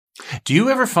Do you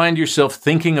ever find yourself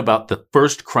thinking about the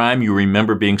first crime you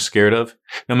remember being scared of?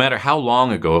 No matter how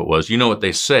long ago it was, you know what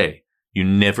they say. You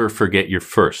never forget your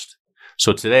first.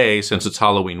 So today, since it's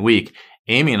Halloween week,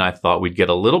 Amy and I thought we'd get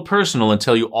a little personal and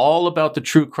tell you all about the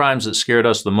true crimes that scared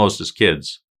us the most as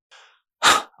kids.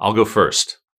 I'll go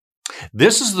first.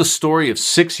 This is the story of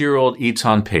 6-year-old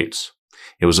Etan Patz.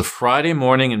 It was a Friday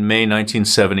morning in May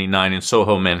 1979 in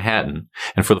Soho, Manhattan,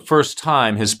 and for the first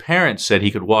time, his parents said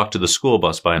he could walk to the school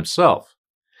bus by himself.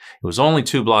 It was only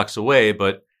 2 blocks away,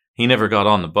 but he never got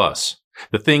on the bus.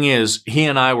 The thing is, he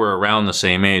and I were around the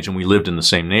same age and we lived in the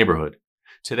same neighborhood.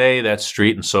 Today, that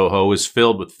street in Soho is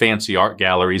filled with fancy art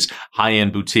galleries,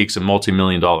 high-end boutiques, and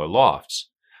multi-million-dollar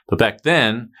lofts. But back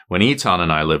then, when Etan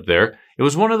and I lived there, it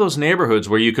was one of those neighborhoods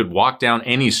where you could walk down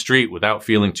any street without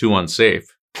feeling too unsafe.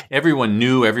 Everyone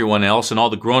knew everyone else, and all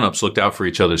the grown-ups looked out for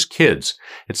each other's kids.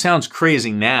 It sounds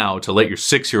crazy now to let your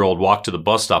 6-year-old walk to the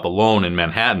bus stop alone in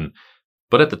Manhattan,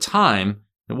 but at the time,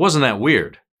 it wasn't that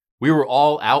weird. We were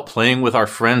all out playing with our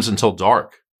friends until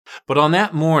dark. But on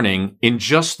that morning, in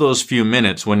just those few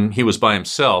minutes when he was by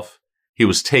himself, he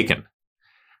was taken.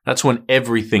 That's when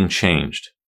everything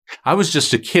changed. I was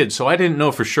just a kid, so I didn't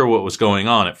know for sure what was going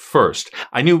on at first.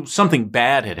 I knew something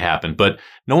bad had happened, but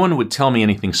no one would tell me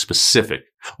anything specific,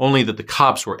 only that the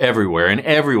cops were everywhere and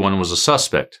everyone was a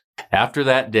suspect. After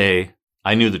that day,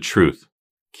 I knew the truth.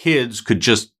 Kids could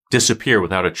just disappear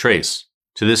without a trace.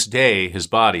 To this day, his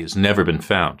body has never been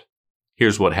found.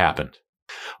 Here's what happened.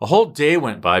 A whole day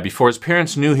went by before his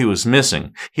parents knew he was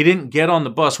missing. He didn't get on the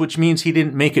bus, which means he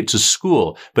didn't make it to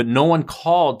school, but no one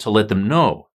called to let them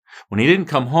know. When he didn't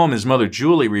come home, his mother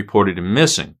Julie reported him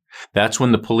missing. That's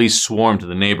when the police swarmed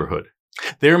the neighborhood.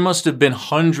 There must have been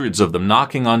hundreds of them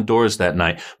knocking on doors that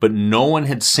night, but no one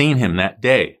had seen him that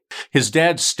day. His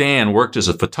dad, Stan, worked as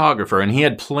a photographer, and he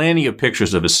had plenty of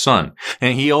pictures of his son.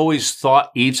 And he always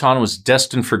thought Etan was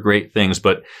destined for great things,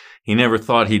 but he never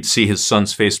thought he'd see his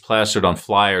son's face plastered on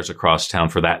flyers across town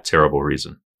for that terrible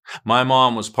reason. My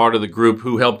mom was part of the group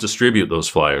who helped distribute those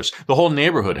flyers. The whole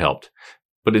neighborhood helped,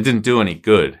 but it didn't do any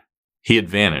good. He had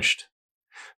vanished.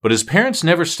 But his parents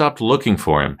never stopped looking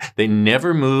for him. They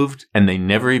never moved, and they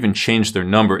never even changed their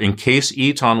number in case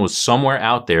Etan was somewhere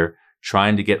out there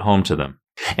trying to get home to them.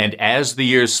 And as the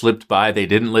years slipped by, they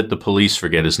didn't let the police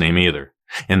forget his name either.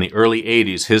 In the early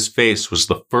 80s, his face was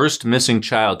the first missing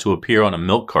child to appear on a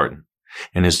milk carton.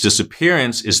 And his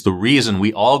disappearance is the reason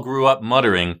we all grew up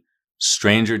muttering,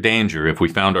 "Stranger danger," if we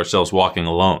found ourselves walking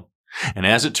alone. And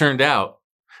as it turned out,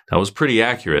 that was pretty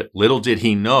accurate. Little did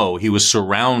he know he was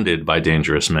surrounded by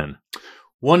dangerous men.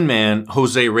 One man,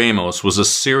 Jose Ramos, was a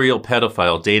serial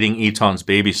pedophile dating Etan's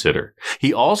babysitter.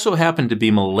 He also happened to be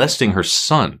molesting her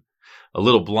son, a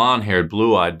little blonde-haired,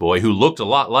 blue-eyed boy who looked a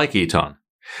lot like Etan.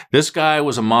 This guy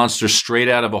was a monster straight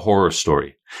out of a horror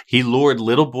story. He lured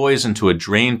little boys into a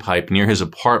drain pipe near his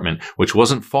apartment, which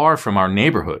wasn't far from our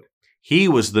neighborhood. He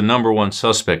was the number one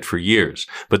suspect for years.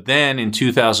 But then in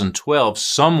 2012,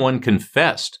 someone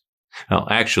confessed. Well,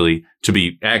 actually, to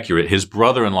be accurate, his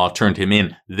brother-in-law turned him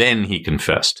in, then he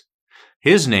confessed.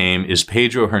 His name is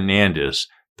Pedro Hernandez.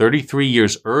 33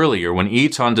 years earlier, when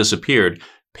Etan disappeared,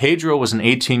 Pedro was an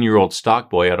 18-year-old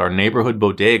stockboy at our neighborhood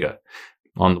bodega.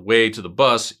 On the way to the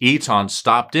bus, Etan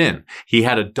stopped in. He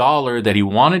had $1 that he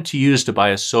wanted to use to buy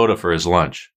a soda for his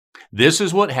lunch. This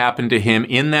is what happened to him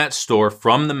in that store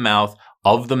from the mouth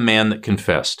of the man that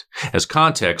confessed. As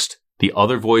context, the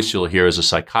other voice you'll hear is a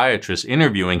psychiatrist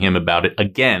interviewing him about it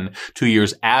again 2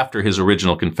 years after his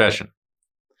original confession.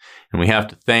 And we have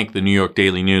to thank the New York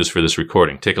Daily News for this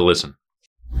recording. Take a listen.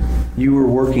 You were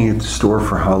working at the store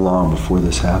for how long before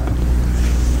this happened?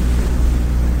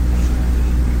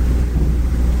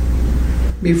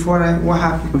 What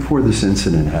happened? Before this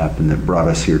incident happened that brought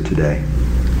us here today.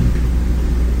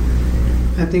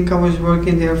 I think I was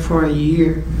working there for a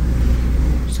year.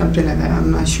 Something like that,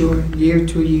 I'm not sure. Year,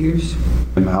 2 years.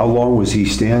 And how long was he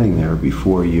standing there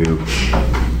before you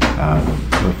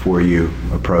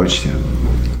approached him?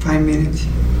 5 minutes.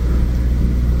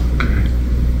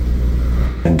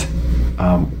 And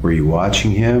were you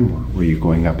watching him? Were you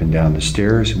going up and down the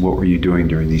stairs? What were you doing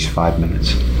during these 5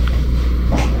 minutes?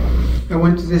 I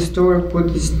went to the store,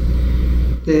 put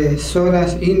the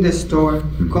sodas in the store,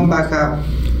 come back out.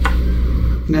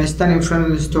 And I stand in front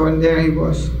of the store, and there he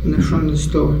was, in the front of the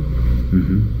store.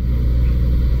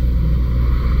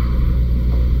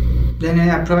 Then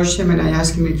I approached him and I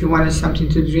asked him if he wanted something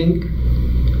to drink.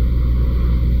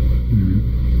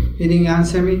 He didn't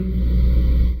answer me.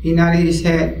 He nodded his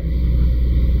head.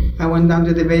 I went down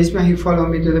to the basement, he followed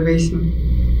me to the basement.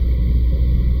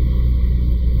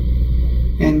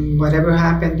 And whatever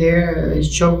happened there, I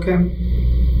choked him.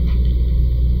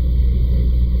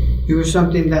 It was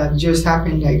something that just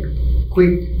happened like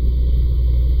quick.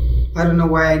 I don't know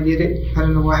why I did it. I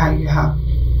don't know how it happened.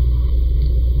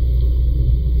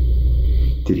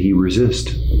 Did he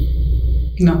resist?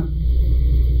 No.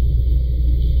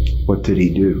 What did he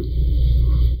do?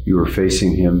 You were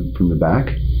facing him from the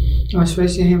back? I was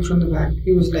facing him from the back.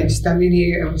 He was like standing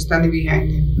here. I was standing behind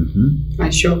him. Mm-hmm. I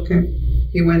shook him.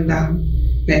 He went down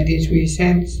like this with his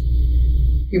hands.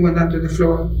 He went down to the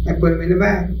floor. I put him in the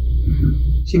bag.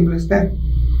 Mm-hmm. Simple as that.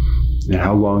 And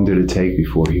how long did it take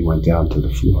before he went down to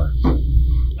the floor?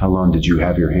 How long did you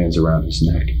have your hands around his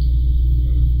neck?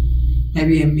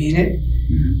 Maybe a minute.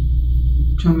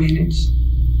 Mm-hmm. 2 minutes.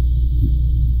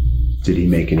 Did he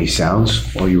make any sounds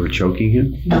while you were choking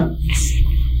him? No.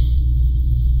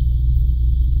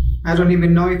 I don't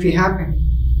even know if it happened.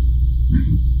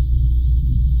 Mm-hmm.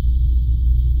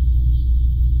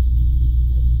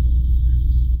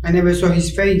 I never saw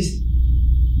his face.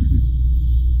 Mm-hmm.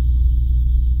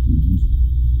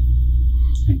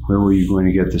 And where were you going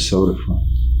to get the soda from?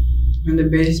 In the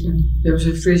basement. There was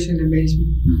a fridge in the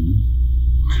basement. Mm-hmm.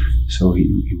 So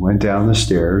he went down the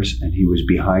stairs and he was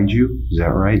behind you, is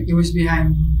that right? He was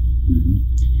behind me. Mm-hmm.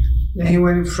 Then he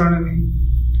went in front of me.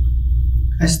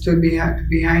 I stood behind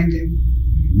him.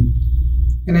 Mm-hmm.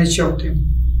 And I choked him.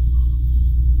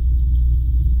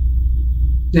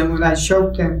 Then when I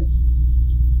choked him,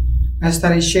 I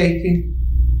started shaking.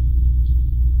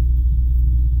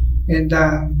 And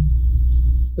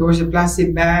there was a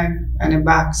plastic bag and a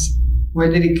box. Where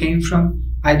did it came from?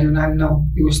 I do not know.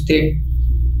 It was there.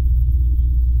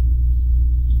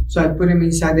 So I put him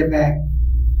inside the bag.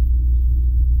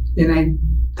 Then I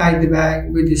tied the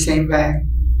bag with the same bag.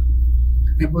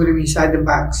 I put him inside the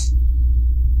box.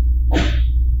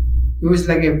 It was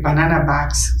like a banana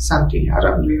box, something. I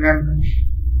don't remember.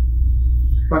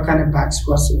 What kind of box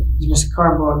was it? It was a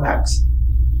cardboard box.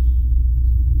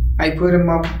 I put him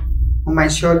up on my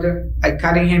shoulder. I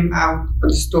carried him out of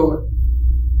the store.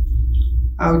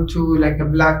 Out to like a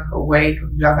block away, a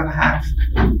block and a half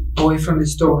away from the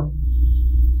store.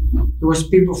 There was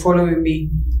people following me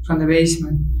from the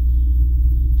basement.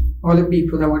 All the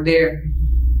people that were there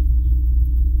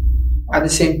at the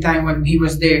same time when he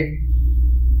was there.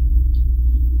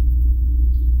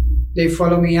 They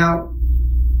followed me out.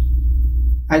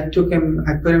 I put him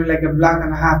like a block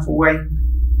and a half away.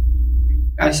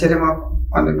 I set him up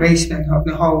on the basement of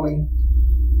the hallway.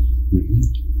 Mm-hmm.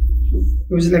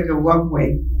 It was like a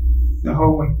walkway, the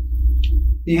hallway.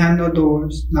 They had no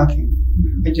doors, nothing.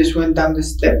 Mm-hmm. I just went down the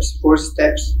steps, 4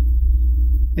 steps,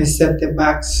 and set the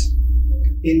box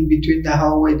in between the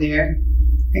hallway there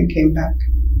and came back.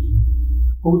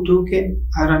 Who took it?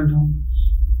 I don't know.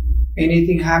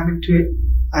 Anything happened to it?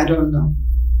 I don't know.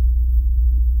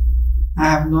 I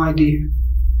have no idea.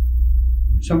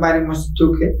 Somebody must have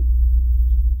took it.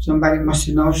 Somebody must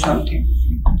have known something.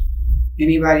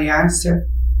 Anybody answer?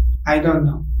 I don't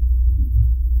know.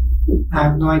 I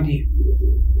have no idea.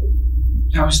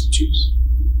 That was the truth.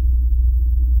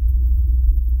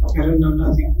 I don't know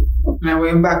nothing. And I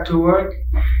went back to work,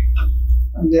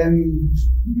 and then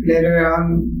later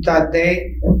on that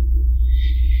day,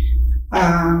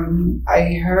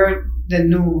 I heard the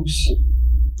news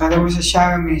that there was a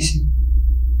child missing.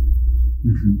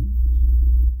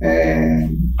 Mm-hmm.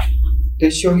 And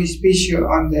they show his picture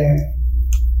on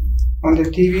the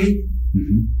TV,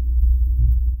 Mm-hmm.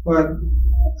 but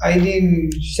I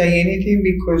didn't say anything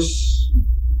because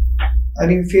I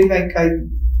didn't feel like I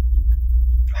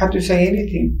had to say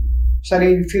anything. So I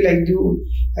didn't feel like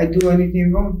I do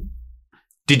anything wrong.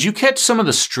 Did you catch some of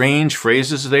the strange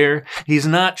phrases there? He's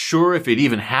not sure if it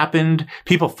even happened.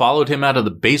 People followed him out of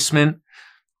the basement.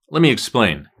 Let me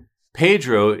explain.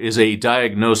 Pedro is a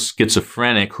diagnosed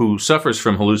schizophrenic who suffers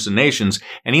from hallucinations,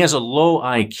 and he has a low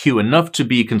IQ, enough to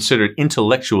be considered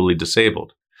intellectually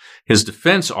disabled. His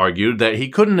defense argued that he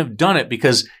couldn't have done it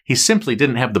because he simply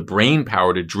didn't have the brain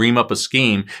power to dream up a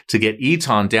scheme to get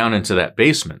Etan down into that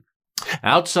basement.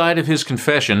 Outside of his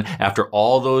confession, after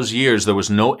all those years, there was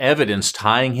no evidence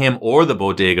tying him or the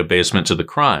bodega basement to the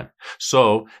crime.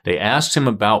 So they asked him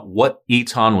about what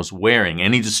Etan was wearing,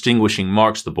 any distinguishing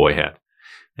marks the boy had.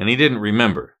 And he didn't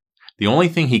remember. The only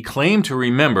thing he claimed to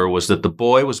remember was that the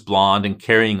boy was blonde and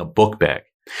carrying a book bag.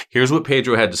 Here's what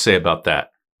Pedro had to say about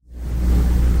that.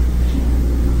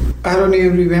 I don't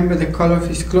even remember the color of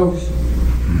his clothes.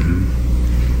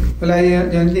 Mm-hmm. But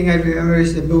the only thing I remember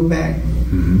is the book bag.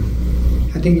 Mm-hmm.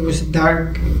 I think it was a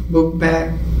dark book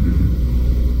bag. Mm-hmm.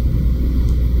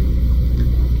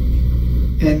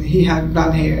 And he had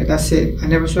blonde hair, that's it. I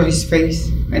never saw his face,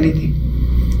 anything.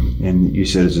 And you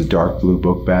said it's a dark blue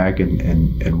book bag,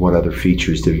 and what other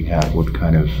features did he have? What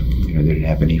kind of did it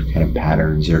have any kind of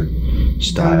patterns or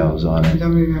styles on I it?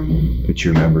 don't remember. But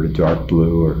you remembered a dark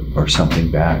blue or something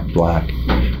black.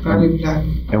 Probably black.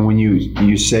 And when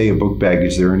you say a book bag,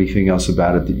 is there anything else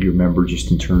about it that you remember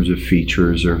just in terms of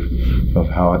features or of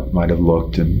how it might have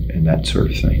looked and that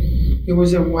sort of thing? It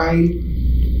was a white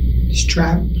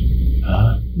strap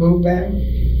book bag.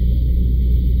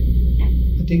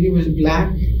 I think it was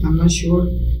black. I'm not sure.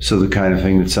 So the kind of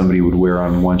thing that somebody would wear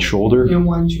on one shoulder In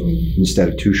one shoulder. instead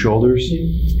of two shoulders? Yeah,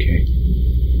 Okay.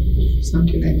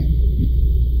 something like that.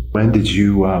 When did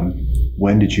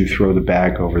you throw the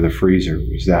bag over the freezer?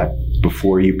 Was that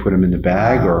before you put them in the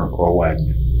bag or when?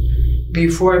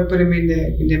 Before I put him in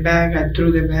the bag, I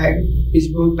threw the bag, his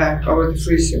book bag, over the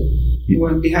freezer. He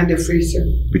went behind the freezer.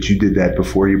 But you did that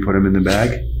before you put them in the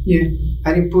bag? Yeah,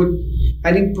 I didn't put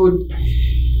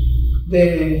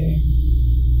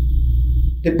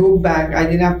the book bag. I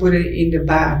did not put it in the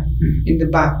bag, in the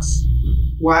box.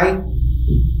 Why?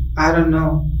 I don't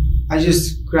know. I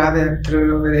just grabbed it and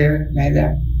threw it over there like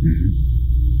that. Mm-hmm.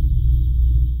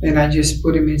 And I just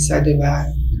put him inside the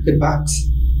bag, the box.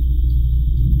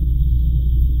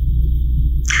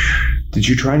 Did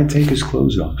you try to take his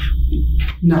clothes off?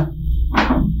 No.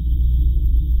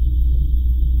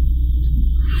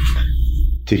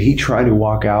 Did he try to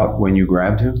walk out when you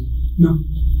grabbed him? No.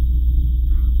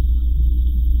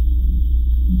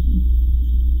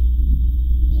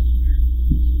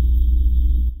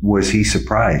 Was he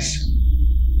surprised?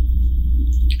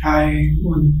 I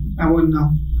wouldn't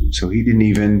know. So he didn't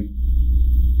even.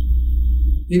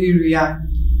 He didn't react.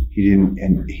 He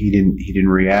didn't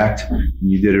react. And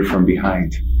you did it from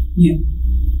behind. Yeah.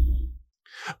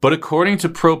 But according to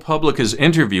ProPublica's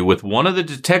interview with one of the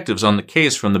detectives on the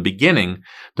case from the beginning,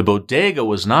 the bodega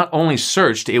was not only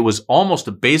searched, it was almost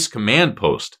a base command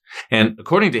post. And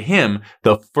according to him,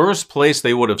 the first place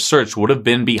they would have searched would have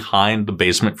been behind the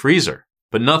basement freezer.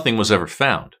 But nothing was ever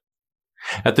found.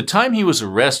 At the time he was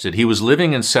arrested, he was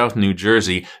living in South New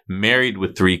Jersey, married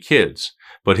with 3 kids.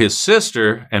 But his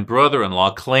sister and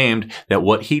brother-in-law claimed that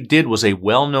what he did was a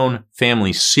well-known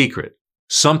family secret,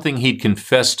 something he'd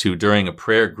confessed to during a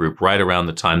prayer group right around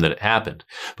the time that it happened.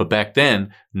 But back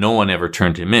then, no one ever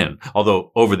turned him in,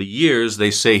 although over the years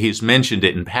they say he's mentioned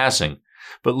it in passing.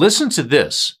 But listen to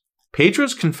this.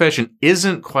 Pedro's confession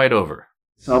isn't quite over.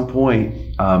 At some point,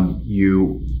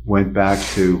 you went back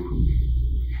to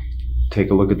take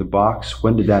a look at the box.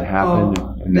 When did that happen?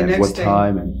 And at what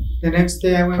time? And the next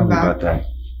day I went tell me back. about that.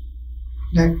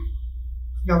 Like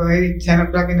maybe 10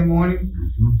 o'clock in the morning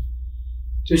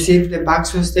to see if the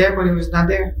box was there, but it was not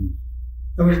there.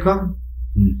 It was gone.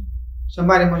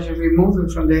 Somebody must have removed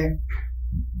it from there.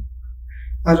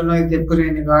 I don't know if they put it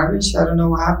in the garbage. I don't know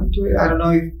what happened to it. I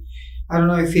don't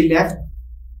know if he left.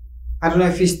 I don't know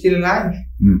if he's still alive.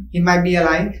 He might be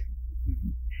alive.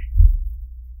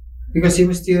 Because he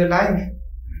was still alive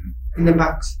in the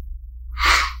box.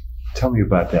 Tell me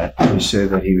about that. You say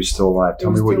that he was still alive.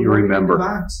 Tell me what you remember.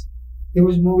 He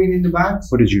was moving in the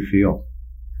box. What did you feel?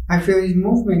 I feel his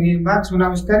movement in the box when I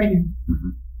was telling him.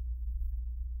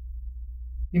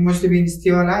 He must have been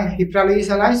still alive. He probably is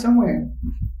alive somewhere.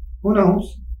 Who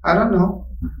knows? I don't know.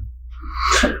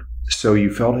 So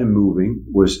you felt him moving.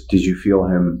 Did you feel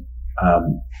him?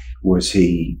 Was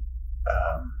he?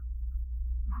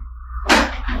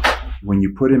 When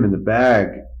you put him in the bag,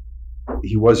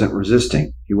 he wasn't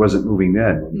resisting. He wasn't moving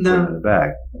then when you put him in the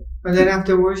bag. But then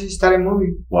afterwards, he started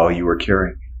moving. While you were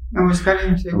carrying. I was carrying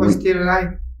him, so he was still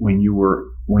alive. When you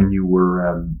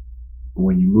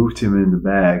moved him in the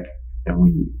bag, and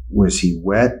was he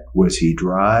wet? Was he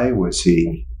dry? Was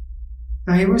he?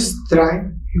 No, he was dry.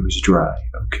 He was dry.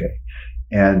 Okay.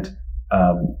 And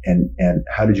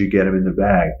how did you get him in the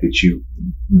bag? Did you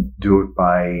do it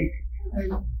by? I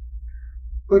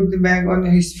put the bag on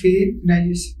his feet and I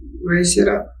just raised it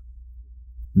up.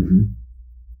 And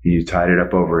you tied it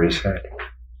up over his head.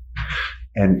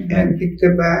 And I picked the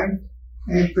bag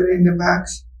and put it in the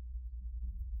box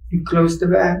and closed the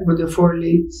bag with the 4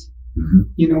 leads.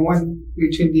 One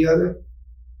between the other.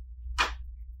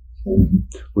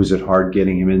 Was it hard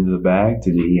getting him into the bag?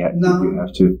 Did you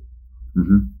have to?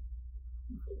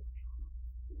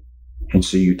 And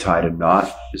so you tied a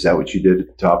knot. Is that what you did at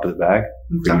the top of the bag?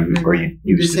 Or you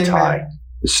used to tie?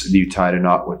 You tied a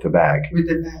knot with the bag. With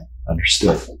the bag.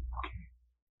 Understood.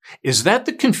 Is that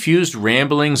the confused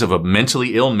ramblings of a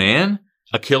mentally ill man?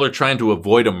 A killer trying to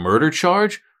avoid a murder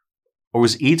charge? Or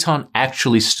was Etan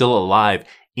actually still alive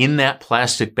in that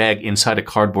plastic bag inside a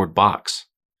cardboard box?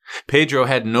 Pedro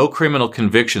had no criminal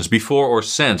convictions before or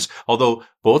since, although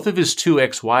both of his 2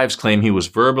 ex-wives claim he was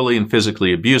verbally and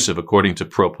physically abusive, according to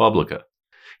ProPublica.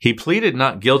 He pleaded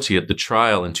not guilty at the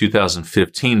trial in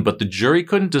 2015, but the jury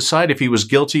couldn't decide if he was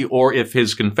guilty or if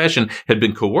his confession had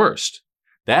been coerced.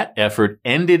 That effort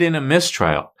ended in a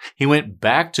mistrial. He went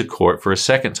back to court for a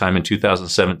second time in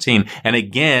 2017 and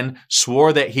again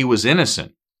swore that he was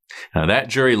innocent. Now, that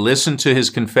jury listened to his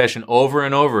confession over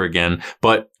and over again,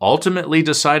 but ultimately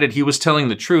decided he was telling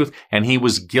the truth and he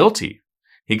was guilty.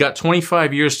 He got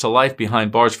 25 years to life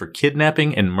behind bars for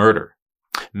kidnapping and murder.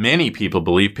 Many people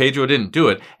believe Pedro didn't do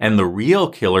it, and the real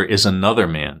killer is another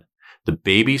man, the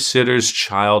babysitter's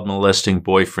child molesting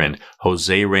boyfriend,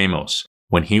 Jose Ramos.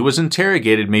 When he was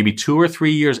interrogated maybe 2 or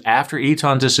 3 years after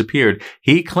Etan disappeared,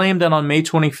 he claimed that on May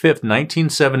 25th,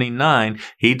 1979,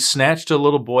 he'd snatched a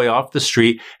little boy off the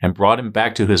street and brought him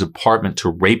back to his apartment to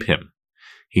rape him.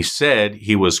 He said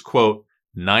he was, quote,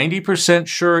 90%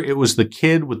 sure it was the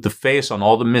kid with the face on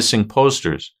all the missing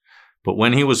posters. But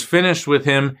when he was finished with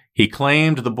him, he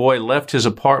claimed the boy left his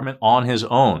apartment on his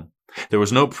own. There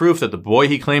was no proof that the boy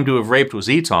he claimed to have raped was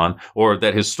Etan or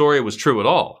that his story was true at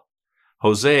all.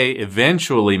 Jose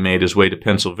eventually made his way to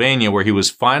Pennsylvania, where he was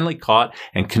finally caught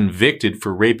and convicted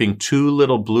for raping 2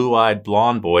 little blue-eyed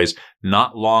blonde boys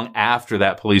not long after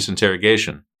that police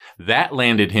interrogation. That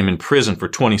landed him in prison for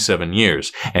 27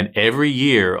 years, and every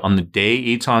year on the day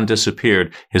Etan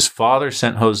disappeared, his father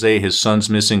sent Jose his son's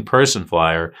missing person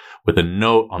flyer with a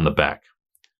note on the back.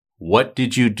 "What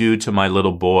did you do to my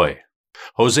little boy?"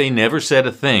 Jose never said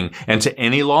a thing, and to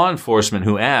any law enforcement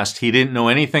who asked, he didn't know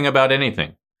anything about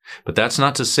anything. But that's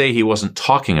not to say he wasn't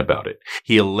talking about it.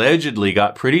 He allegedly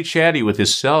got pretty chatty with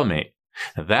his cellmate.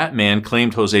 That man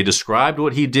claimed Jose described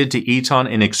what he did to Etan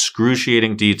in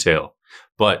excruciating detail.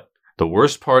 But the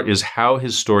worst part is how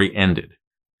his story ended.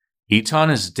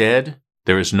 Etan is dead,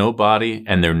 there is no body,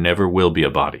 and there never will be a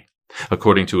body,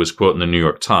 according to his quote in the New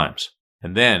York Times.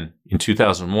 And then, in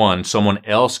 2001, someone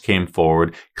else came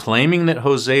forward claiming that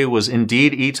Jose was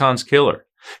indeed Etan's killer.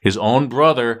 His own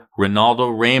brother,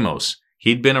 Ronaldo Ramos.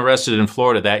 He'd been arrested in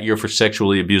Florida that year for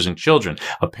sexually abusing children.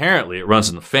 Apparently, it runs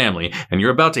in the family, and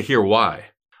you're about to hear why.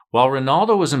 While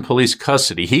Ronaldo was in police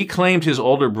custody, he claimed his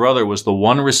older brother was the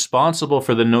one responsible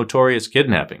for the notorious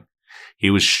kidnapping.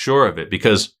 He was sure of it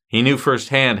because he knew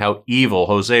firsthand how evil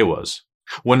Jose was.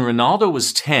 When Ronaldo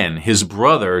was 10, his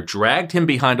brother dragged him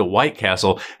behind a White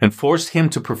Castle and forced him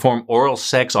to perform oral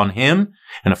sex on him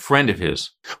and a friend of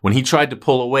his. When he tried to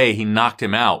pull away, he knocked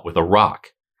him out with a rock.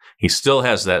 He still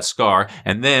has that scar,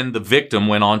 and then the victim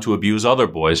went on to abuse other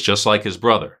boys just like his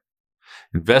brother.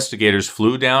 Investigators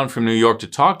flew down from New York to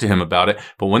talk to him about it,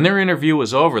 but when their interview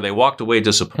was over, they walked away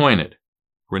disappointed.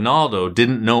 Ronaldo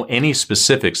didn't know any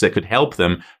specifics that could help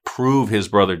them prove his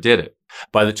brother did it.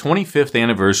 By the 25th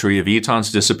anniversary of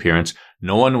Etan's disappearance,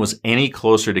 no one was any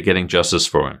closer to getting justice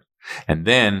for him. And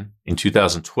then, in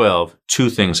 2012, 2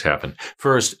 things happened.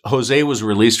 First, Jose was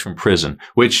released from prison,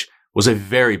 which was a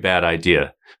very bad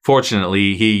idea.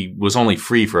 Fortunately, he was only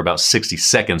free for about 60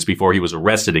 seconds before he was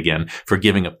arrested again for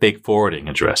giving a fake forwarding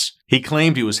address. He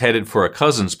claimed he was headed for a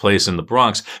cousin's place in the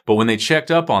Bronx, but when they checked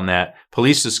up on that,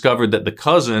 police discovered that the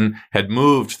cousin had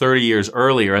moved 30 years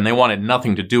earlier and they wanted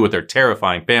nothing to do with their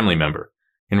terrifying family member.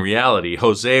 In reality,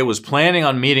 Jose was planning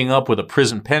on meeting up with a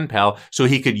prison pen pal so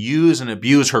he could use and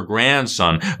abuse her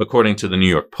grandson, according to the New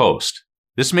York Post.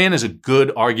 This man is a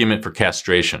good argument for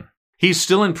castration. He's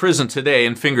still in prison today,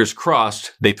 and fingers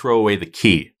crossed, they throw away the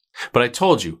key. But I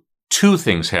told you, 2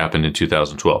 things happened in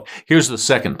 2012. Here's the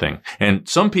second thing, and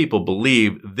some people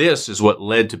believe this is what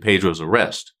led to Pedro's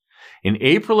arrest. In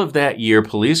April of that year,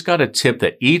 police got a tip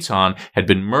that Etan had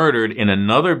been murdered in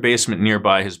another basement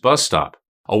nearby his bus stop,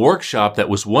 a workshop that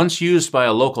was once used by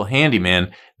a local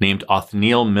handyman named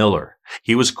Othniel Miller.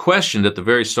 He was questioned at the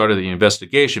very start of the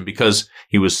investigation because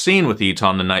he was seen with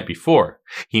Etan the night before.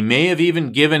 He may have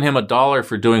even given him $1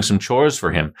 for doing some chores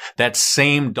for him. That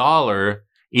same dollar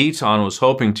Etan was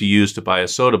hoping to use to buy a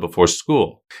soda before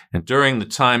school. And during the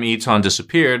time Etan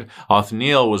disappeared,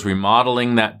 Othniel was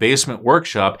remodeling that basement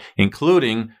workshop,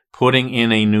 including putting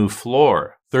in a new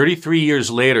floor. 33 years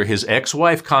later, his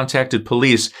ex-wife contacted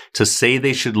police to say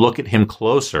they should look at him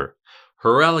closer.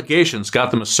 Her allegations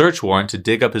got them a search warrant to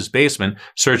dig up his basement,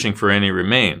 searching for any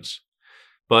remains.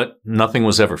 But nothing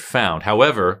was ever found.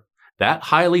 However, that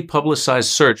highly publicized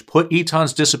search put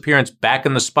Etan's disappearance back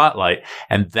in the spotlight,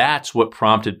 and that's what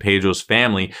prompted Pedro's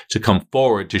family to come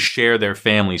forward to share their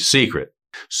family's secret.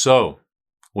 So,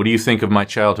 what do you think of my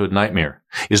childhood nightmare?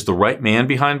 Is the right man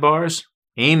behind bars?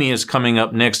 Amy is coming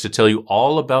up next to tell you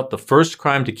all about the first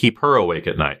crime to keep her awake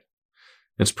at night.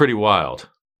 It's pretty wild.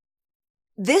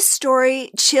 This story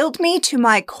chilled me to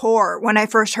my core when I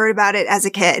first heard about it as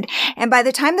a kid. And by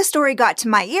the time the story got to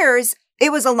my ears,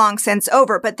 it was a long since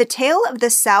over, but the tale of the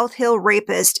South Hill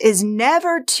rapist is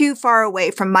never too far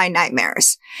away from my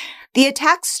nightmares. The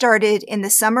attack started in the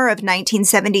summer of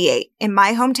 1978 in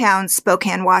my hometown,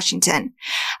 Spokane, Washington.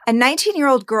 A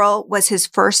 19-year-old girl was his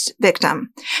first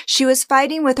victim. She was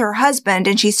fighting with her husband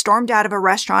and she stormed out of a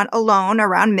restaurant alone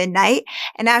around midnight.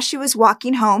 And as she was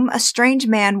walking home, a strange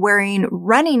man wearing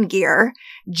running gear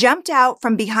jumped out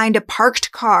from behind a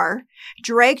parked car,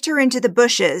 dragged her into the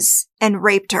bushes, and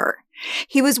raped her.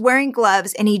 He was wearing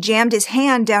gloves and he jammed his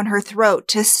hand down her throat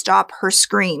to stop her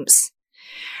screams.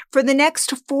 For the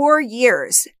next 4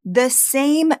 years, the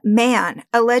same man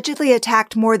allegedly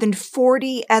attacked more than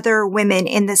 40 other women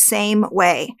in the same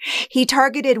way. He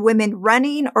targeted women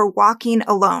running or walking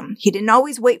alone. He didn't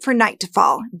always wait for night to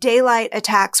fall. Daylight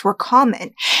attacks were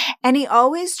common, and he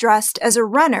always dressed as a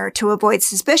runner to avoid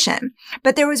suspicion.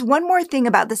 But there was one more thing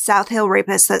about the South Hill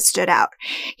rapist that stood out.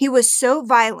 He was so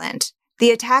violent,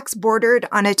 the attacks bordered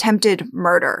on attempted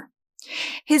murder.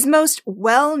 His most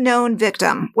well-known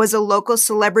victim was a local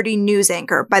celebrity news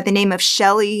anchor by the name of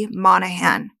Shelley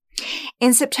Monahan.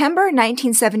 In September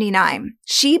 1979,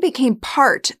 she became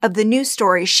part of the news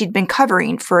story she'd been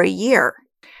covering for a year.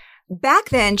 Back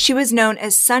then, she was known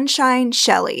as Sunshine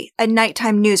Shelley, a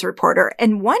nighttime news reporter,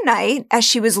 and one night, as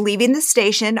she was leaving the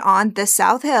station on the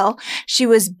South Hill, she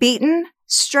was beaten,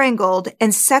 strangled,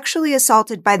 and sexually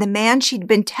assaulted by the man she'd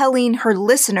been telling her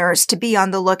listeners to be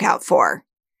on the lookout for.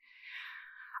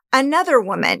 Another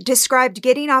woman described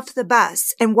getting off the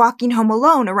bus and walking home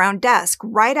alone around dusk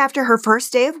right after her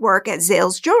first day of work at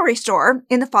Zales Jewelry Store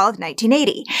in the fall of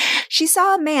 1980. She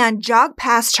saw a man jog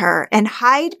past her and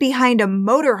hide behind a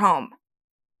motorhome.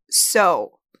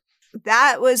 So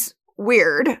that was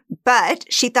weird,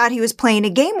 but she thought he was playing a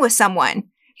game with someone.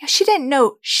 She didn't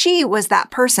know she was that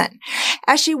person.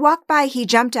 As she walked by, he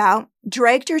jumped out,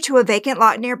 dragged her to a vacant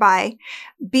lot nearby,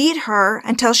 beat her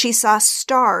until she saw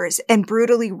stars, and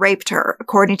brutally raped her,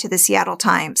 according to the Seattle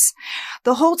Times.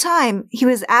 The whole time, he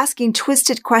was asking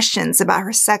twisted questions about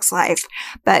her sex life,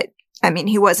 but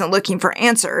he wasn't looking for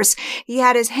answers. He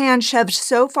had his hand shoved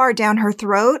so far down her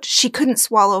throat, she couldn't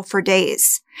swallow for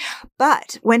days.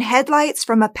 But when headlights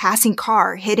from a passing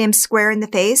car hit him square in the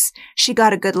face, she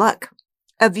got a good look.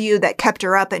 A view that kept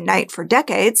her up at night for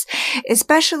decades,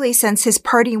 especially since his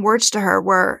parting words to her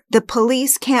were, "The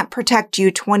police can't protect you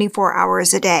 24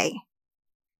 hours a day."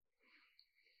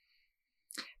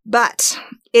 But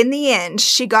in the end,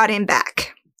 she got him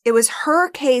back. It was her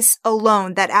case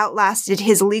alone that outlasted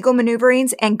his legal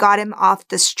maneuverings and got him off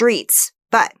the streets,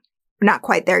 but we're not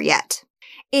quite there yet.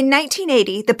 In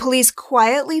 1980, the police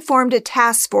quietly formed a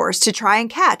task force to try and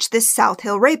catch this South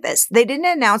Hill rapist. They didn't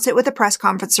announce it with a press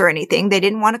conference or anything. They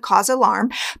didn't want to cause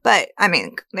alarm, but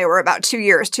they were about 2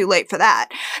 years too late for that.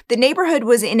 The neighborhood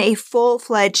was in a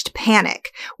full-fledged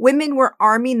panic. Women were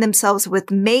arming themselves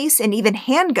with mace and even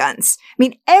handguns.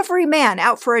 Every man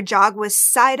out for a jog was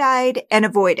side-eyed and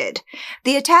avoided.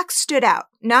 The attack stood out,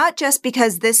 not just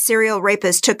because this serial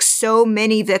rapist took so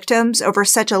many victims over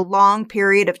such a long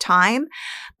period of time,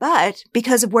 but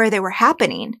because of where they were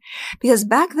happening. Because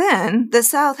back then, the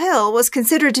South Hill was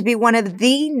considered to be one of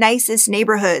the nicest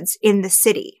neighborhoods in the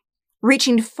city.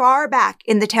 Reaching far back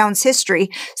in the town's history,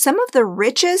 some of the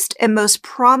richest and most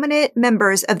prominent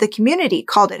members of the community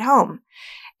called it home.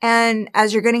 And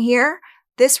as you're going to hear,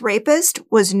 this rapist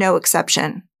was no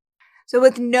exception. So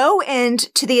with no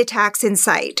end to the attacks in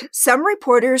sight, some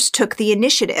reporters took the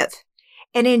initiative.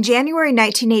 And in January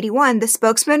 1981, the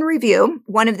Spokesman Review,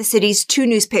 one of the city's 2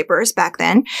 newspapers back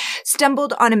then,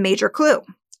 stumbled on a major clue.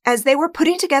 As they were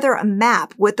putting together a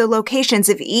map with the locations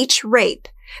of each rape,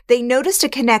 they noticed a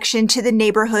connection to the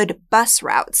neighborhood bus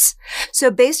routes. So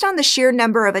based on the sheer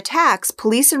number of attacks,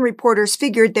 police and reporters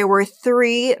figured there were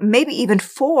 3, maybe even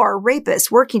 4 rapists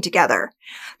working together.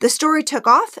 The story took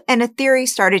off and a theory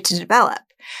started to develop.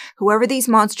 Whoever these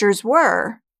monsters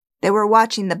were, they were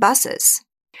watching the buses.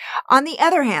 On the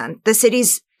other hand, the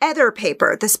city's other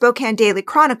paper, the Spokane Daily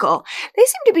Chronicle, they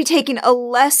seem to be taking a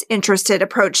less interested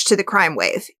approach to the crime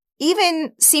wave,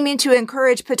 even seeming to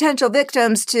encourage potential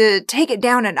victims to take it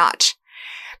down a notch.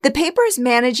 The paper's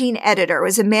managing editor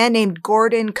was a man named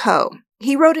Gordon Coe.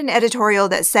 He wrote an editorial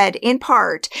that said, in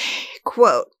part,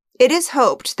 quote, "It is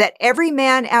hoped that every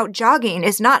man out jogging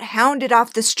is not hounded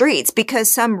off the streets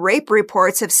because some rape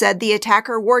reports have said the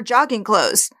attacker wore jogging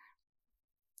clothes."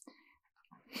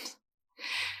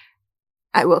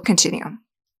 I will continue.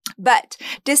 But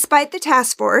despite the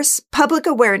task force, public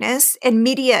awareness, and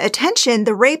media attention,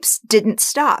 the rapes didn't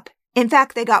stop. In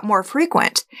fact, they got more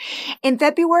frequent. In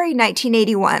February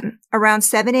 1981, around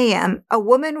 7 a.m., a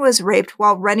woman was raped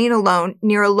while running alone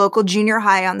near a local junior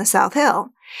high on the South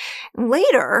Hill.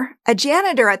 Later, a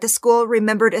janitor at the school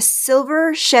remembered a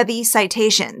silver Chevy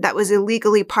Citation that was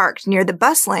illegally parked near the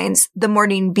bus lanes the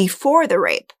morning before the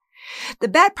rape. The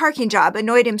bad parking job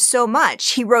annoyed him so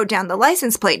much, he wrote down the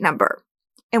license plate number.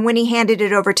 And when he handed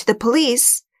it over to the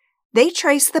police, they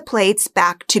traced the plates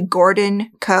back to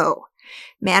Gordon Coe,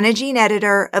 managing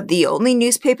editor of the only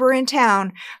newspaper in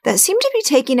town that seemed to be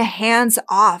taking a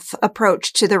hands-off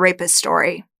approach to the rapist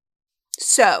story.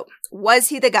 So, was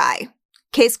he the guy?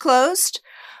 Case closed?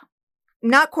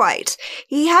 Not quite.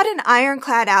 He had an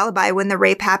ironclad alibi when the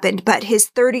rape happened, but his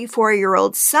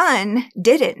 34-year-old son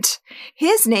didn't.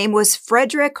 His name was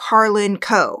Frederick Harlan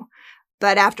Coe,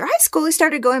 but after high school he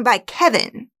started going by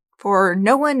Kevin, for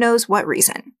no one knows what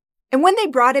reason. And when they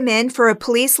brought him in for a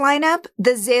police lineup,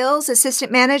 the Zales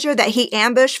assistant manager that he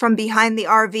ambushed from behind the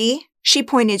RV, she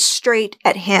pointed straight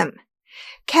at him.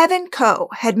 Kevin Coe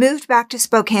had moved back to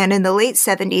Spokane in the late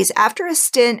 70s after a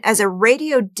stint as a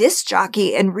radio disc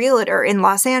jockey and realtor in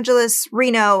Los Angeles,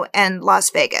 Reno, and Las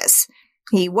Vegas.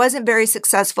 He wasn't very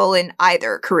successful in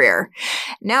either career.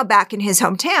 Now back in his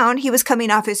hometown, he was coming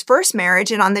off his first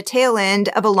marriage and on the tail end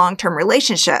of a long-term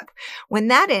relationship. When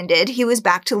that ended, he was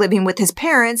back to living with his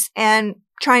parents and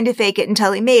trying to fake it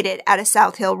until he made it at a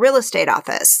South Hill real estate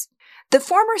office. The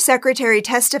former secretary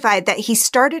testified that he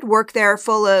started work there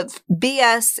full of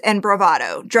BS and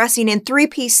bravado, dressing in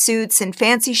three-piece suits and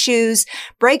fancy shoes,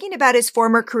 bragging about his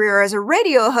former career as a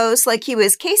radio host like he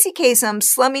was Casey Kasem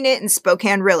slumming it in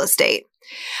Spokane real estate.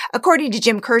 According to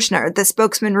Jim Kirshner, the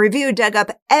Spokesman Review dug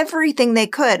up everything they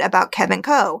could about Kevin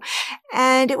Coe,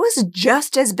 and it was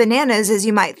just as bananas as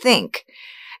you might think.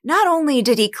 Not only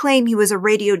did he claim he was a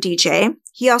radio DJ,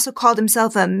 he also called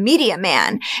himself a media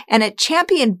man and a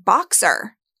champion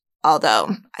boxer.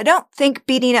 Although, I don't think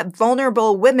beating up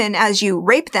vulnerable women as you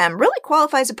rape them really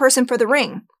qualifies a person for the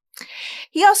ring.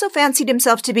 He also fancied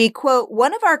himself to be, quote,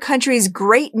 one of our country's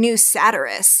great new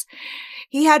satirists.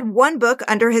 He had one book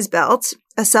under his belt,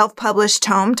 a self-published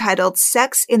tome titled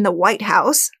Sex in the White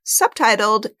House,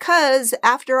 subtitled, "'Cause,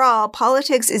 after all,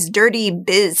 politics is dirty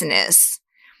business."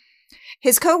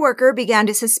 His coworker began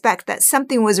to suspect that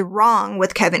something was wrong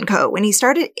with Kevin Coe when he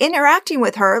started interacting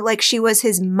with her like she was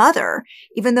his mother,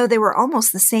 even though they were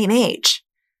almost the same age.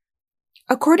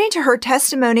 According to her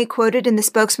testimony quoted in the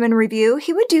Spokesman Review,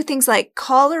 he would do things like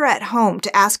call her at home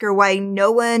to ask her why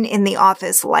no one in the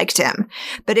office liked him.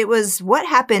 But it was what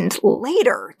happened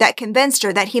later that convinced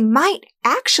her that he might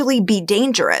actually be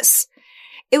dangerous.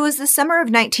 It was the summer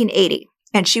of 1980.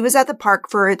 And she was at the park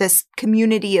for this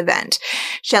community event.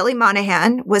 Shelley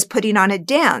Monahan was putting on a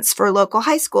dance for local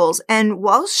high schools. And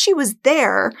while she was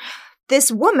there, this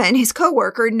woman, his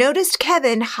coworker, noticed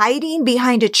Kevin hiding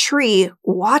behind a tree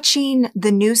watching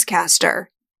the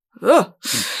newscaster. Ugh.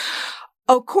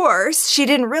 Of course, she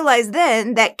didn't realize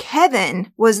then that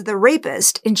Kevin was the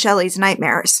rapist in Shelley's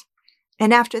nightmares.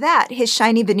 And after that, his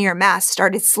shiny veneer mask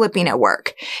started slipping at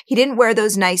work. He didn't wear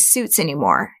those nice suits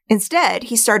anymore. Instead,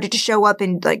 he started to show up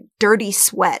in dirty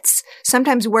sweats,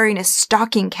 sometimes wearing a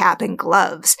stocking cap and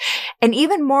gloves. And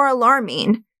even more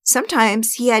alarming,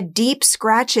 sometimes he had deep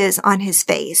scratches on his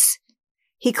face.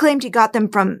 He claimed he got them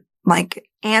from,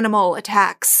 animal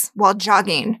attacks while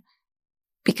jogging.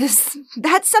 Because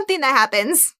that's something that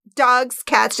happens. Dogs,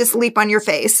 cats just leap on your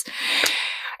face.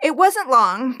 It wasn't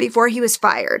long before he was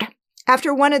fired.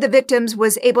 After one of the victims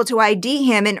was able to ID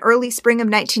him in early spring of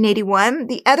 1981,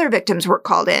 the other victims were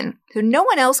called in. So no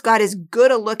one else got as good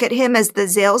a look at him as the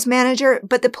Zales manager,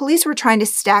 but the police were trying to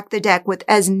stack the deck with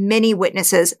as many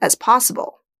witnesses as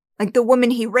possible. Like the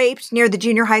woman he raped near the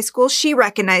junior high school, she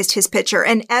recognized his picture,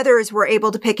 and others were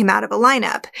able to pick him out of a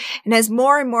lineup. And as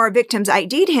more and more victims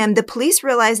ID'd him, the police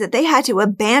realized that they had to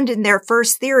abandon their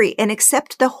first theory and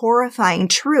accept the horrifying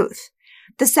truth.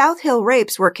 The South Hill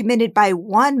rapes were committed by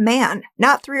one man,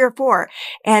 not 3 or 4,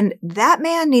 and that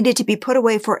man needed to be put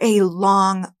away for a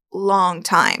long, long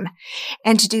time.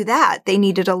 And to do that, they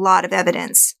needed a lot of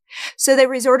evidence. So they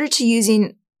resorted to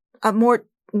using a more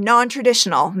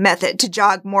non-traditional method to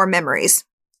jog more memories,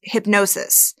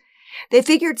 hypnosis. They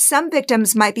figured some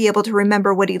victims might be able to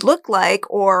remember what he looked like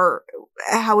or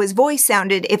how his voice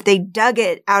sounded if they dug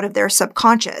it out of their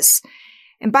subconscious.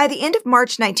 And by the end of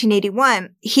March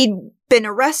 1981, he'd been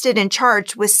arrested and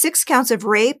charged with 6 counts of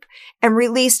rape and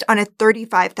released on a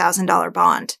 $35,000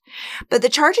 bond. But the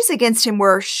charges against him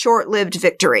were a short-lived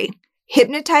victory.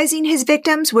 Hypnotizing his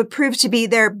victims would prove to be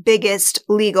their biggest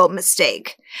legal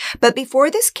mistake. But before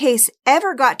this case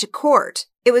ever got to court,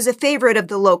 it was a favorite of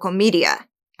the local media.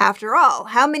 After all,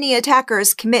 how many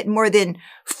attackers commit more than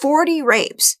 40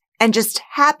 rapes and just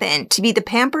happen to be the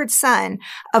pampered son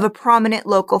of a prominent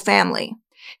local family?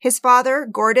 His father,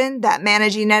 Gordon, that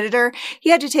managing editor, he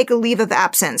had to take a leave of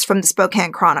absence from the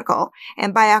Spokane Chronicle,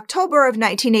 and by October of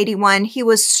 1981, he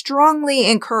was strongly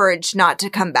encouraged not to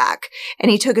come back,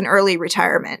 and he took an early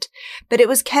retirement. But it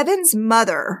was Kevin's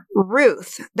mother,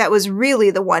 Ruth, that was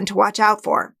really the one to watch out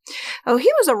for. Oh,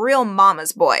 he was a real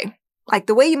mama's boy, like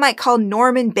the way you might call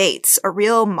Norman Bates a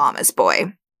real mama's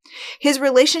boy. His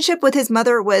relationship with his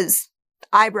mother was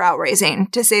eyebrow-raising,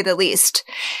 to say the least.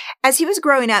 As he was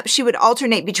growing up, she would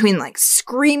alternate between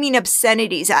screaming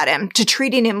obscenities at him to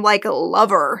treating him like a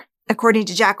lover, according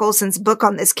to Jack Olson's book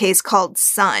on this case called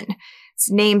Son.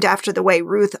 It's named after the way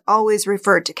Ruth always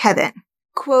referred to Kevin.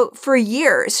 Quote, for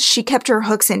years, she kept her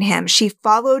hooks in him. She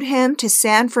followed him to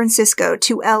San Francisco,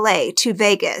 to LA, to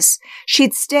Vegas.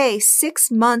 She'd stay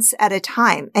 6 months at a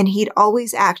time, and he'd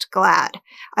always act glad.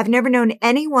 I've never known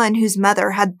anyone whose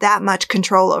mother had that much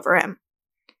control over him.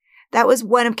 That was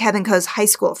one of Kevin Coe's high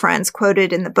school friends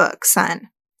quoted in the book, Son.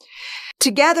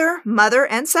 Together, mother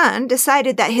and son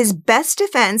decided that his best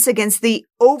defense against the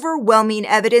overwhelming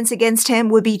evidence against him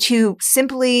would be to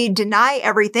simply deny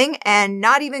everything and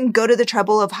not even go to the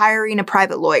trouble of hiring a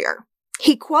private lawyer.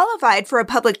 He qualified for a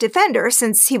public defender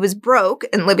since he was broke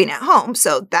and living at home,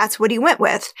 so that's what he went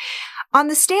with. On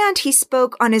the stand, he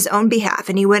spoke on his own behalf,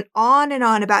 and he went on and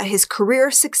on about his career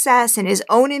success and his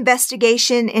own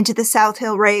investigation into the South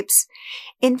Hill rapes.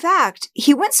 In fact,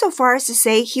 he went so far as to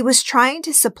say he was trying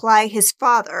to supply his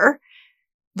father,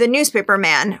 the newspaper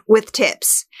man, with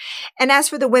tips. And as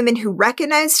for the women who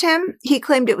recognized him, he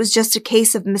claimed it was just a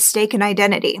case of mistaken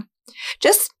identity.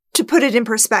 Just to put it in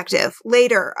perspective,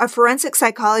 later, a forensic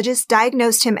psychologist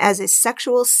diagnosed him as a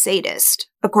sexual sadist,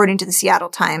 according to the Seattle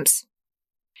Times.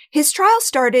 His trial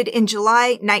started in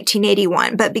July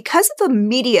 1981, but because of the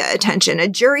media attention, a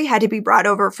jury had to be brought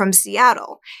over from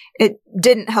Seattle. It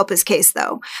didn't help his case,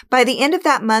 though. By the end of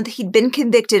that month, he'd been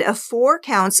convicted of 4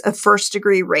 counts of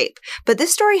first-degree rape. But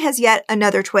this story has yet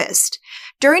another twist.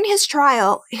 During his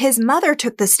trial, his mother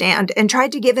took the stand and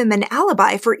tried to give him an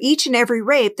alibi for each and every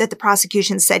rape that the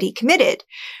prosecution said he committed.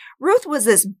 Ruth was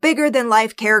this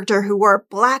bigger-than-life character who wore a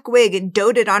black wig and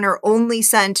doted on her only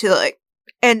son to,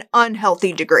 an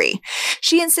unhealthy degree.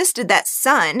 She insisted that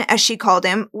Son, as she called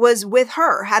him, was with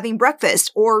her having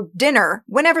breakfast or dinner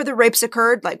whenever the rapes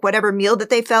occurred, whatever meal that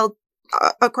they fell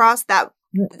across, that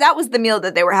was the meal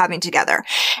that they were having together.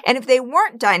 And if they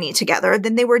weren't dining together,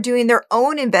 then they were doing their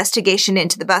own investigation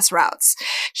into the bus routes.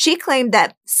 She claimed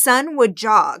that Son would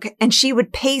jog and she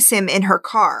would pace him in her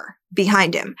car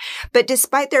behind him. But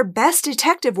despite their best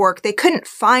detective work, they couldn't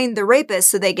find the rapist,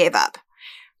 so they gave up.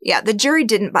 Yeah, the jury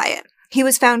didn't buy it. He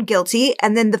was found guilty,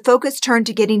 and then the focus turned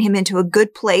to getting him into a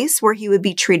good place where he would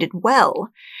be treated well.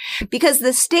 Because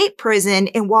the state prison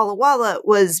in Walla Walla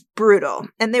was brutal,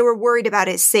 and they were worried about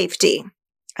his safety.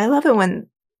 I love it when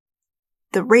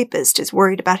the rapist is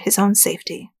worried about his own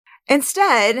safety.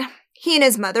 Instead, he and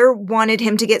his mother wanted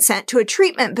him to get sent to a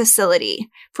treatment facility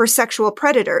for sexual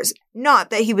predators. Not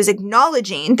that he was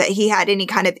acknowledging that he had any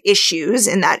kind of issues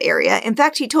in that area. In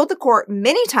fact, he told the court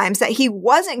many times that he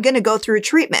wasn't going to go through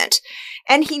treatment.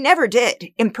 And he never did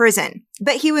in prison.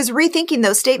 But he was rethinking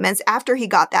those statements after he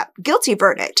got that guilty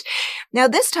verdict. Now,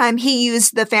 this time he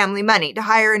used the family money to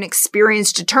hire an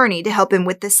experienced attorney to help him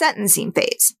with the sentencing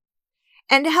phase.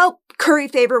 And to help curry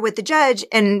favor with the judge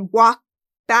and walk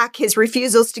back his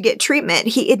refusals to get treatment,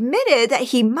 he admitted that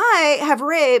he might have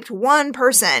raped one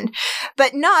person,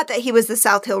 but not that he was the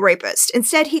South Hill rapist.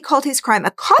 Instead, he called his crime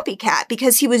a copycat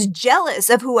because he was jealous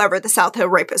of whoever the South Hill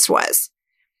rapist was.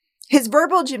 His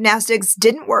verbal gymnastics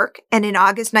didn't work, and in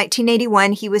August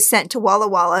 1981, he was sent to Walla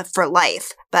Walla for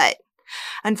life. But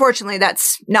unfortunately,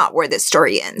 that's not where this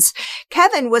story ends.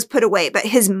 Kevin was put away, but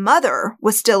his mother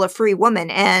was still a free woman,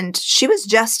 and she was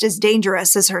just as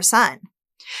dangerous as her son.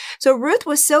 So Ruth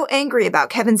was so angry about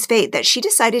Kevin's fate that she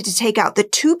decided to take out the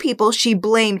 2 people she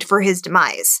blamed for his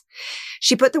demise.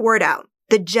 She put the word out.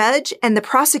 The judge and the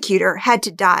prosecutor had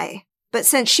to die. But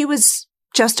since she was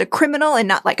just a criminal and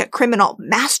not like a criminal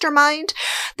mastermind,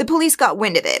 the police got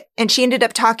wind of it, and she ended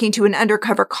up talking to an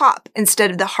undercover cop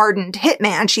instead of the hardened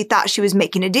hitman she thought she was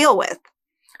making a deal with.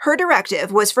 Her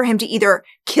directive was for him to either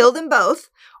kill them both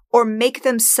or make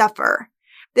them suffer.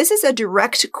 This is a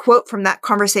direct quote from that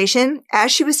conversation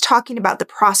as she was talking about the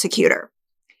prosecutor.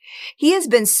 He has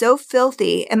been so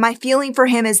filthy, and my feeling for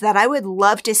him is that I would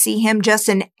love to see him just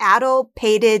an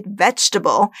addle-pated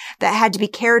vegetable that had to be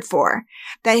cared for,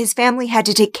 that his family had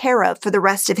to take care of for the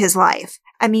rest of his life.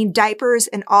 I mean, diapers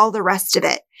and all the rest of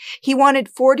it. He wanted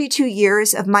 42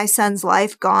 years of my son's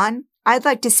life gone. I'd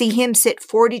like to see him sit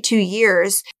 42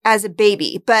 years as a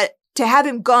baby, but To have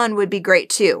him gone would be great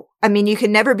too. I mean, you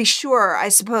can never be sure, I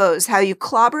suppose, how you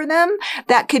clobber them.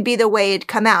 That could be the way it'd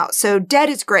come out. So dead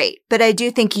is great, but I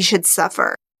do think he should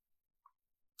suffer.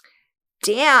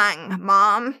 Dang,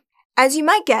 Mom. As you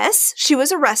might guess, she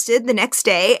was arrested the next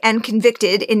day and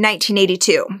convicted in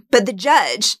 1982. But the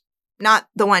judge, not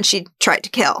the one she tried to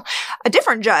kill, a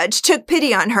different judge took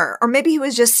pity on her, or maybe he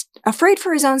was just afraid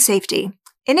for his own safety.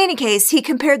 In any case, he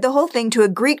compared the whole thing to a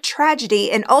Greek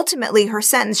tragedy, and ultimately her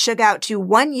sentence shook out to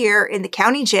 1 year in the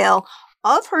county jail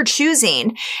of her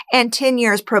choosing and 10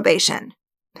 years probation.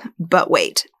 But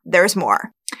wait, there's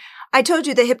more. I told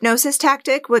you the hypnosis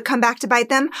tactic would come back to bite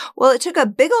them. Well, it took a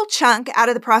big old chunk out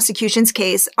of the prosecution's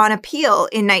case on appeal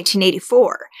in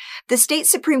 1984. The state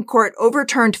Supreme Court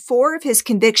overturned 4 of his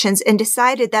convictions and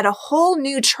decided that a whole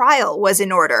new trial was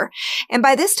in order. And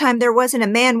by this time, there wasn't a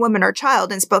man, woman, or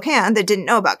child in Spokane that didn't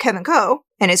know about Kevin Coe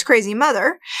and his crazy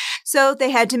mother. So they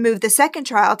had to move the second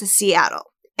trial to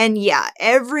Seattle. And yeah,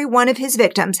 every one of his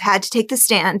victims had to take the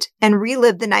stand and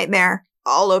relive the nightmare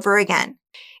all over again.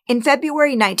 In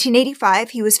February 1985,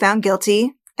 he was found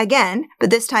guilty again, but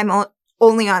this time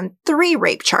only on 3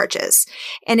 rape charges,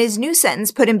 and his new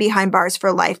sentence put him behind bars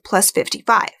for life plus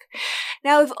 55.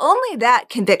 Now, if only that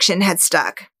conviction had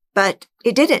stuck, but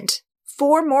it didn't.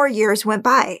 4 more years went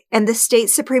by, and the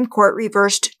state Supreme Court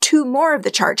reversed 2 more of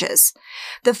the charges.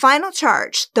 The final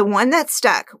charge, the one that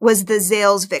stuck, was the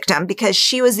Zales victim because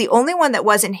she was the only one that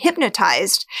wasn't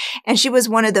hypnotized, and she was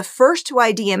one of the first to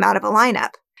ID him out of a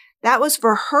lineup. That was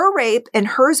for her rape and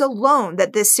hers alone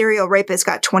that this serial rapist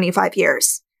got 25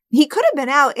 years. He could have been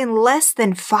out in less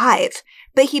than 5,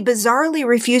 but he bizarrely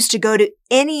refused to go to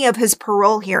any of his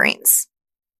parole hearings.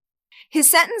 His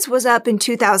sentence was up in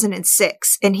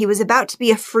 2006, and he was about to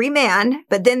be a free man,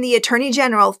 but then the Attorney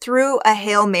General threw a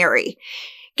Hail Mary.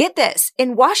 Get this,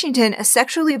 in Washington, a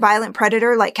sexually violent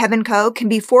predator like Kevin Coe can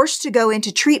be forced to go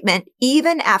into treatment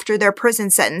even after their prison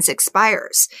sentence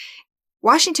expires.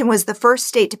 Washington was the first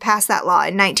state to pass that law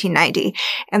in 1990,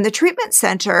 and the treatment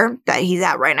center that he's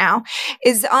at right now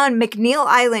is on McNeil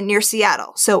Island near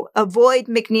Seattle, so avoid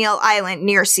McNeil Island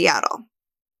near Seattle.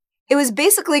 It was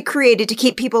basically created to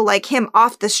keep people like him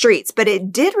off the streets, but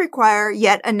it did require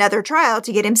yet another trial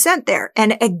to get him sent there.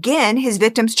 And again, his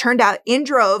victims turned out in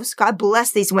droves, God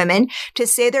bless these women, to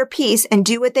say their piece and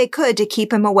do what they could to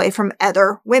keep him away from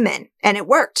other women. And it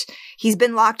worked. He's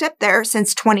been locked up there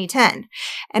since 2010.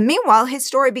 And meanwhile, his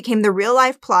story became the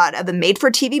real-life plot of a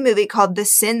made-for-TV movie called The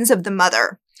Sins of the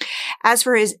Mother. As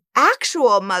for his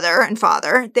actual mother and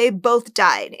father, they both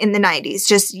died in the 90s,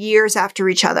 just years after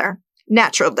each other.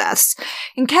 Natural deaths,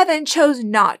 and Kevin chose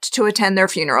not to attend their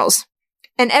funerals.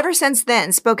 And ever since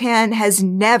then, Spokane has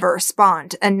never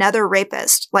spawned another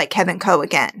rapist like Kevin Coe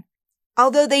again.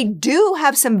 Although they do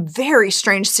have some very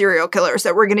strange serial killers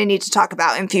that we're going to need to talk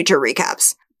about in future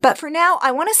recaps. But for now,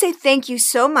 I want to say thank you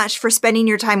so much for spending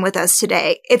your time with us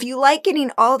today. If you like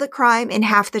getting all the crime in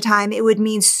half the time, it would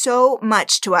mean so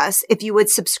much to us if you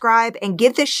would subscribe and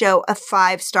give this show a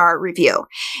 5-star review.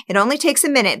 It only takes a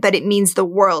minute, but it means the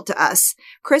world to us.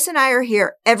 Chris and I are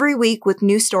here every week with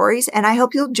new stories, and I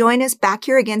hope you'll join us back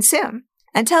here again soon.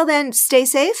 Until then, stay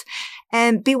safe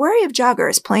and be wary of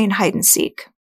joggers playing hide and seek.